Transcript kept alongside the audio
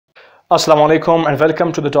Assalamu alaikum and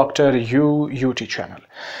welcome to the Dr. UUT channel.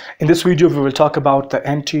 In this video we will talk about the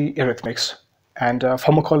antiarrhythmics and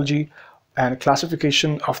pharmacology and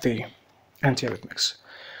classification of the antiarrhythmics.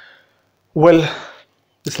 Well,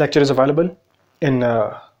 this lecture is available in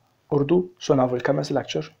Urdu, so now we'll commence the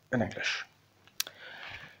lecture in English.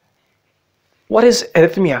 What is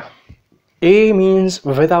arrhythmia? A means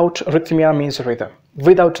without, arrhythmia means rhythm.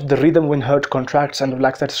 Without the rhythm when heart contracts and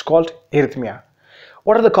relaxes, that is called arrhythmia.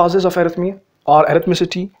 What are the causes of arrhythmia or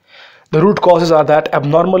arrhythmicity? The root causes are that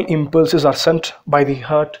abnormal impulses are sent by the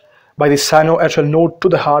heart, by the sinoatrial node to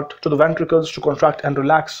the heart, to the ventricles to contract and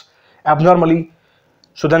relax abnormally.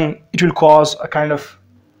 So then it will cause a kind of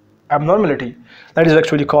abnormality that is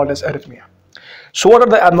actually called as arrhythmia. So what are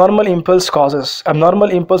the abnormal impulse causes? Abnormal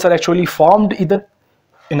impulses are actually formed either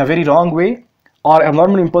in a very wrong way, or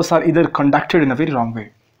abnormal impulses are either conducted in a very wrong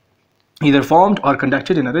way. Either formed or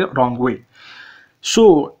conducted in a wrong way.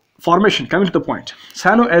 So, formation, coming to the point,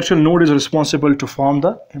 sinoatrial node is responsible to form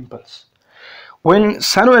the impulse. When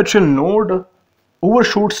sinoatrial node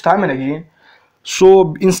overshoots time and again,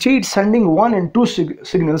 so instead sending one and two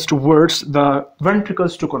signals towards the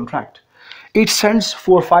ventricles to contract, it sends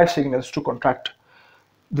 4 or 5 signals to contract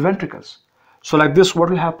the ventricles. So like this,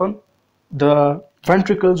 what will happen? The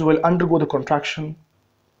ventricles will undergo the contraction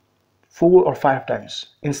 4 or 5 times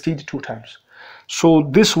instead 2 times. So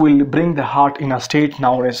this will bring the heart in a state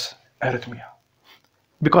known as arrhythmia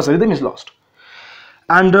because the rhythm is lost.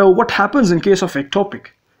 And what happens in case of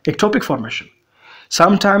ectopic formation?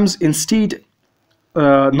 Sometimes instead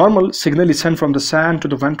normal signal is sent from the sand to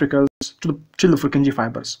the ventricles till the Purkinje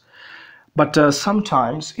fibers. But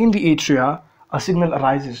sometimes in the atria a signal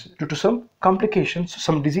arises due to some complications,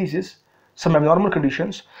 some diseases, some abnormal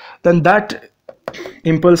conditions. Then that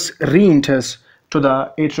impulse re-enters to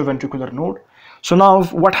the atrioventricular node. So now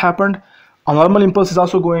what happened? A normal impulse is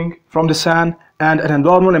also going from the sand, and an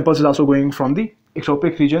abnormal impulse is also going from the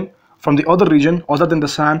ectopic region, from the other region other than the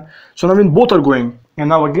sand. So now when both are going, and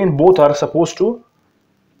now again both are supposed to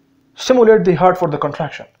stimulate the heart for the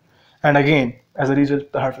contraction. And again, as a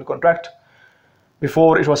result, the heart will contract.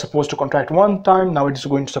 Before it was supposed to contract 1 time, now it is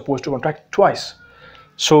supposed to contract twice.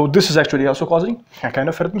 So this is actually also causing a kind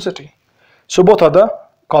of arrhythmicity. So both are the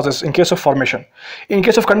causes in case of formation. In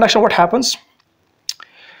case of conduction, what happens?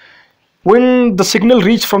 When the signal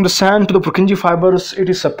reaches from the sand to the Purkinje fibers, it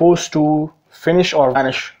is supposed to finish or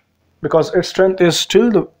vanish because its strength is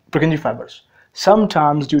still the Purkinje fibers.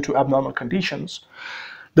 Sometimes due to abnormal conditions,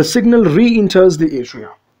 the signal re-enters the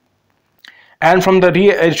atria. And from the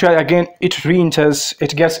atria again,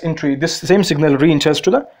 it gets entry, this same signal re-enters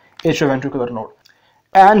to the atrioventricular node.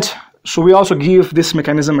 And so we also give this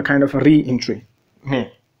mechanism a kind of a re-entry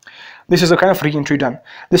name. This is a kind of re-entry done.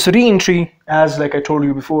 This re-entry, as like I told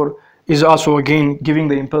you before, is also again giving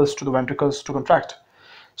the impulse to the ventricles to contract.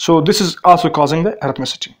 So this is also causing the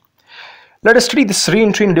arrhythmicity. Let us study this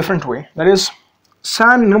re-entry in a different way. That is,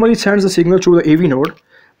 sand normally sends the signal through the AV node.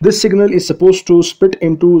 This signal is supposed to split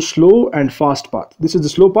into slow and fast path. This is the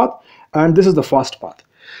slow path and this is the fast path.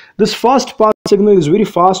 This fast path signal is very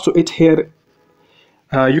fast, so it here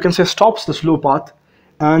you can say stops the slow path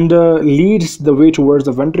and leads the way towards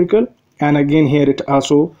the ventricle, and again here it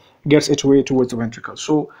also gets its way towards the ventricle.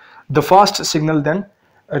 So the fast signal then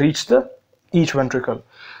reaches each ventricle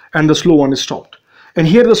and the slow one is stopped. And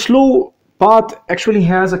here the slow path actually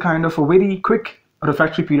has a kind of a very quick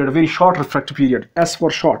refractory period, a very short refractory period, S for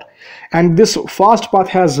short. And this fast path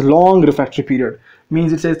has long refractory period,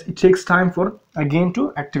 means it takes time for again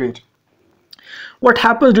to activate. What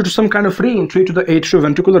happens due to some kind of re-entry to the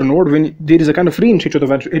atrioventricular node when there is a kind of re-entry to the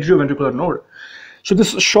atrioventricular node? So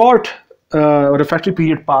this short refractory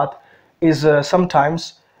period path is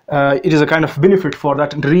sometimes it is a kind of benefit for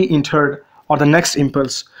that re-entered or the next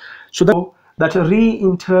impulse. So that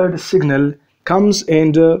re-entered signal comes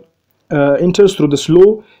and enters through the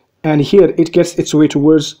slow, and here it gets its way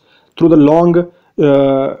towards through the long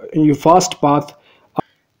fast path.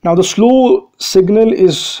 Now the slow signal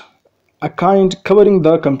is a kind covering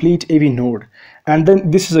the complete AV node, and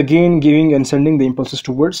then this is again giving and sending the impulses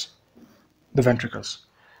towards the ventricles.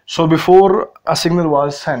 So before a signal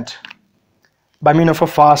was sent by means of a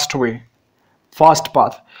fast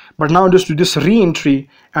path, but now just to this re-entry,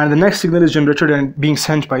 and the next signal is generated and being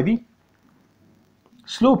sent by the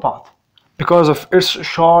slow path because of its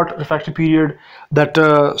short refractory period. That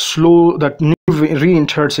new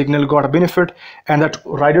re-entered signal got a benefit, and that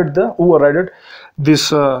overrided this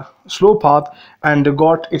slow path and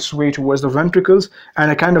got its way towards the ventricles,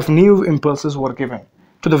 and a kind of new impulses were given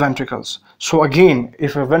to the ventricles. So again,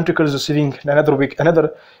 if a ventricle is receiving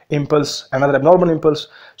another impulse, another abnormal impulse,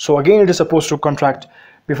 so again it is supposed to contract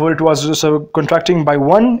Before it was just contracting by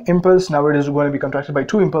one impulse, now it is going to be contracted by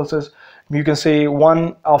two impulses. You can say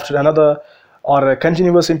one after another, or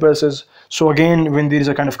continuous impulses. So again, when there is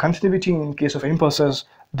a kind of continuity in case of impulses,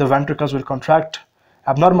 the ventricles will contract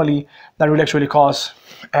abnormally. That will actually cause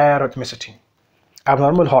arrhythmicity,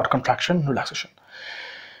 abnormal heart contraction, relaxation.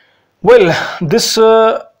 Well, this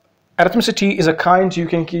arrhythmicity is a kind, you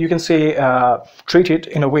can say, treat it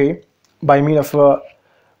in a way by means of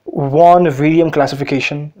one William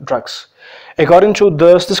classification drugs. According to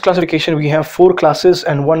this classification, we have 4 classes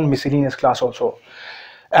and one miscellaneous class also.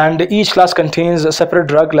 And each class contains a separate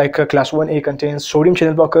drug, like class 1A contains sodium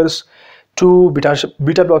channel blockers, 2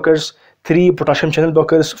 beta blockers, 3 potassium channel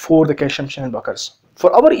blockers, 4 the calcium channel blockers.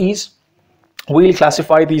 For our ease, we'll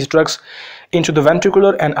classify these drugs into the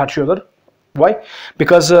ventricular and arteriolar. Why?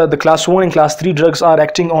 Because the class 1 and class 3 drugs are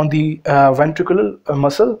acting on the ventricular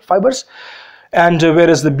muscle fibers, and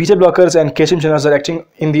whereas the beta blockers and calcium channels are acting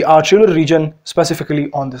in the arteriolar region, specifically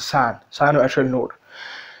on the sinoatrial node.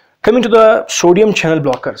 Coming to the sodium channel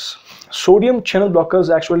blockers. Sodium channel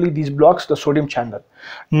blockers, actually these blocks the sodium channel.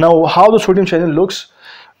 Now how the sodium channel looks?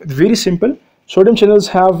 Very simple. Sodium channels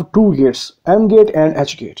have 2 gates, M gate and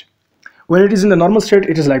H gate. When it is in the normal state,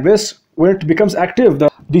 it is like this. When it becomes active,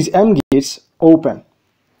 these M gates open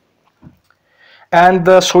and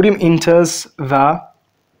the sodium enters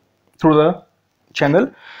through the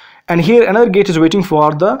channel, and here another gate is waiting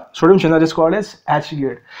for the sodium channel, that is called as H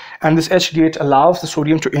gate, and this H gate allows the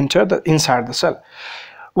sodium to enter inside the cell.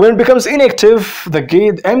 When it becomes inactive,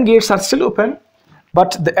 the M gates are still open,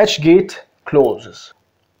 but the H gate closes.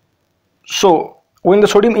 So when the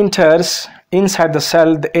sodium enters inside the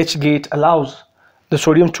cell, the H gate allows the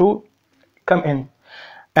sodium to come in,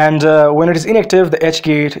 and when it is inactive, the H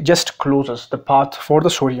gate just closes the path for the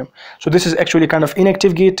sodium. So this is actually kind of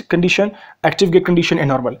inactive gate condition, active gate condition, and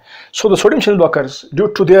normal. So the sodium channel blockers,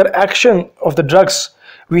 due to their action of the drugs,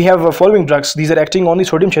 we have following drugs. These are acting on the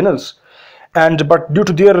sodium channels, but due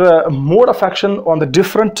to their mode of action on the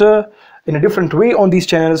different in a different way on these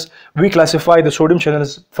channels, we classify the sodium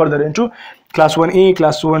channels further into class 1A,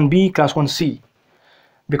 class 1B, class 1C.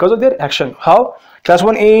 Because of their action. How? Class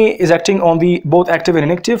 1A is acting on the both active and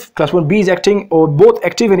inactive. Class 1B is acting on both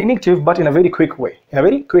active and inactive, but in a very quick way.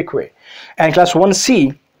 And class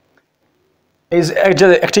 1C is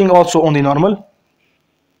acting also on the normal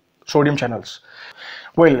sodium channels.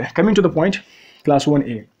 Well, coming to the point, class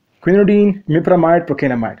 1A, quinidine, mipramide,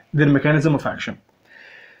 procainamide, their mechanism of action.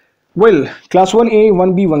 Well, class 1A,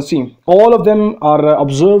 1B, 1C, all of them are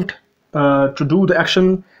observed to do the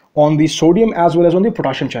action on the sodium as well as on the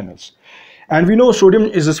potassium channels. And we know sodium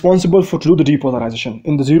is responsible to do the depolarization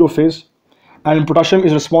in the 0 phase, and potassium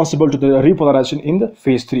is responsible to the repolarization in the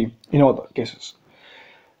phase 3 in all the cases.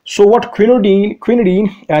 So what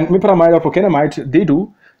quinidine and mipramide or procainamide they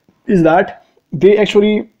do is that they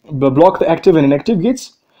actually block the active and inactive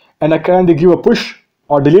gates, and they give a push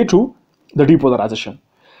or delay to the depolarization.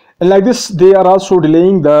 And like this, they are also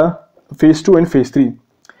delaying the phase 2 and phase 3.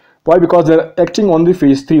 Why? Because they are acting on the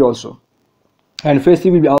phase 3 also, and phase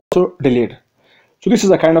 3 will be also delayed. So this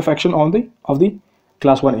is a kind of action on of the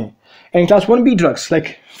class 1A. And class 1B drugs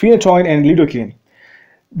like phenytoin and lidocaine,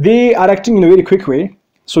 they are acting in a very quick way.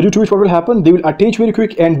 So due to which what will happen? They will attach very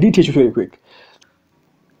quick and detach very quick.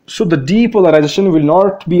 So the depolarization will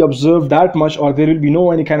not be observed that much, or there will be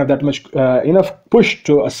no any kind of that much enough push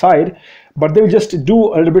to a side, but they will just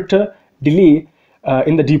do a little bit delay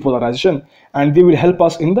in the depolarization, and they will help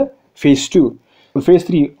us in the phase 2, phase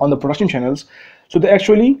 3 on the potassium channels. So they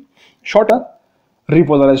actually shorten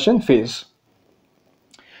repolarization phase.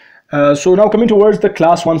 So now coming towards the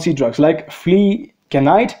class 1C drugs like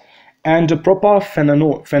flecainide and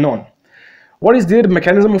propafenone. What is their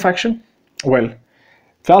mechanism of action? Well,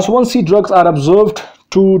 class 1C drugs are observed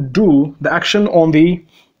to do the action on the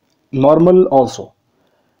normal also,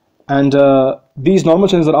 and these normal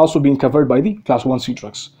channels are also being covered by the class 1C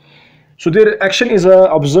drugs. So their action is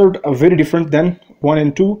observed very different than 1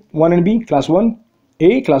 and 2, 1 and B, class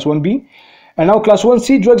 1A, class 1B. And now class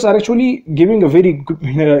 1C drugs are actually giving a very good,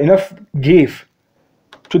 enough gave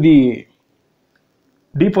to the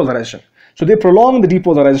depolarization. So they prolong the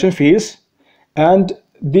depolarization phase, and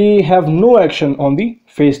they have no action on the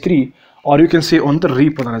phase 3, or you can say on the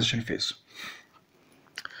repolarization phase.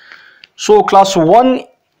 So class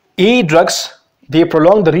 1A drugs, they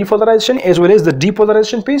prolong the repolarization as well as the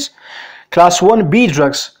depolarization phase. Class 1B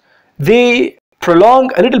drugs, they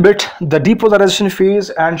prolong a little bit the depolarization phase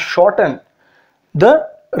and shorten the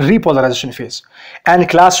repolarization phase. And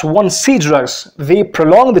class 1C drugs, they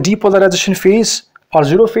prolong the depolarization phase or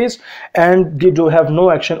 0 phase, and they do have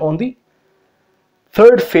no action on the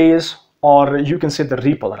third phase or you can say the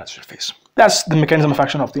repolarization phase. That's the mechanism of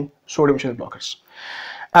action of the sodium channel blockers.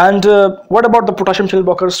 And what about the potassium channel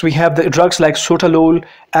blockers? We have the drugs like sotalol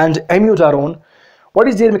and amiodarone. What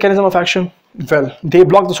is their mechanism of action? Well, they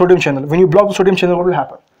block the sodium channel. When you block the sodium channel, what will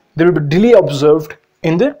happen? There will be delay observed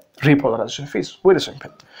in the repolarization phase. Very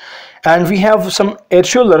simple. And we have some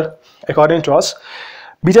atrial, according to us,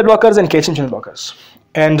 beta blockers and calcium channel blockers.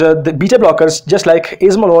 And the beta blockers, just like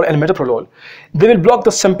esmolol and metoprolol, they will block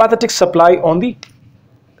the sympathetic supply on the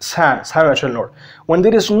cyanoatrial node. When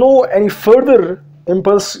there is no any further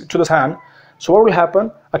impulse to the SAN, so what will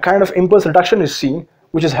happen? A kind of impulse reduction is seen,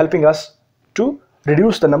 which is helping us to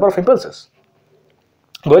reduce the number of impulses.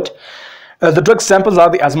 Good. The drug samples are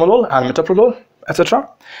the esmolol and metoprolol, etc.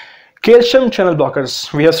 Calcium channel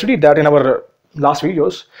blockers, we have studied that in our last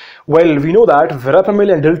videos. Well, we know that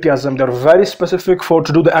verapamil and diltiazem, they're very specific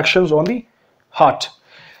to do the actions on the heart.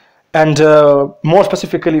 And more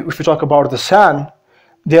specifically, if we talk about the SAN,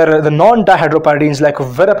 they are the non-dihydropyridines like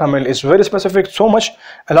verapamil is very specific, so much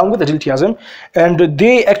along with the diltiazem, and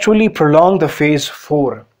they actually prolong the phase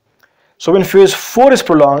 4. So when phase 4 is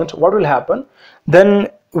prolonged, what will happen? Then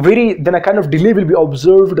a kind of delay will be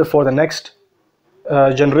observed for the next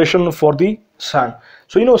generation for the SAN.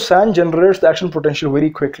 So you know, SAN generates the action potential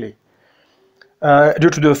very quickly due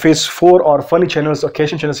to the phase 4 or funny channels or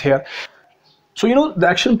calcium channels here. So you know, the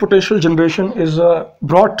action potential generation is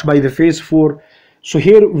brought by the phase 4. So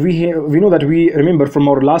here we know that we remember from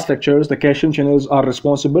our last lectures, the calcium channels are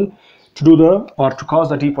responsible to do to cause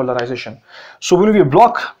the depolarization. So when we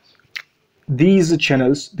block these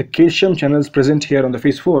channels, the calcium channels present here on the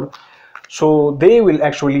phase 4, so they will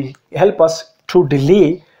actually help us to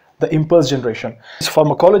delay the impulse generation. This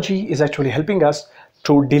pharmacology is actually helping us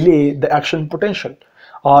to delay the action potential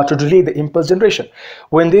or to delay the impulse generation.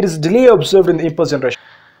 When there is delay observed in the impulse generation,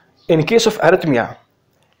 in case of arrhythmia,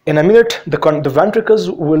 in a minute the ventricles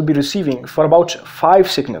will be receiving for about 5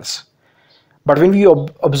 signals. But when we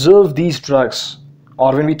observe these drugs,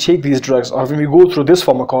 or when we take these drugs, or when we go through this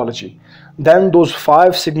pharmacology, then those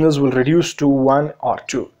 5 signals will reduce to 1 or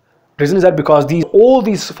 2. Reason is that because all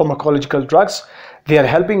these pharmacological drugs, they are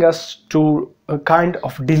helping us to kind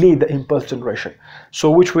of delay the impulse generation, so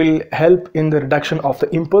which will help in the reduction of the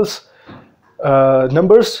impulse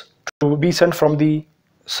numbers to be sent from the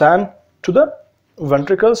SAN to the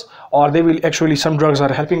ventricles, or they will actually, some drugs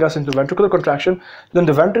are helping us into ventricular contraction. Then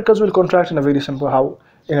the ventricles will contract in a very simple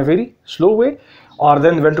in a very slow way, or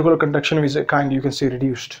then ventricular contraction is a kind, you can say,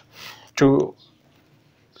 reduced to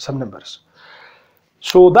some numbers.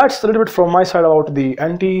 So that's a little bit from my side about the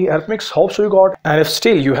anti-arrhythmics. Hope so you got. And if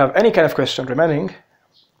still you have any kind of question remaining,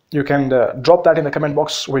 you can drop that in the comment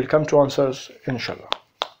box. We'll come to answers, inshallah.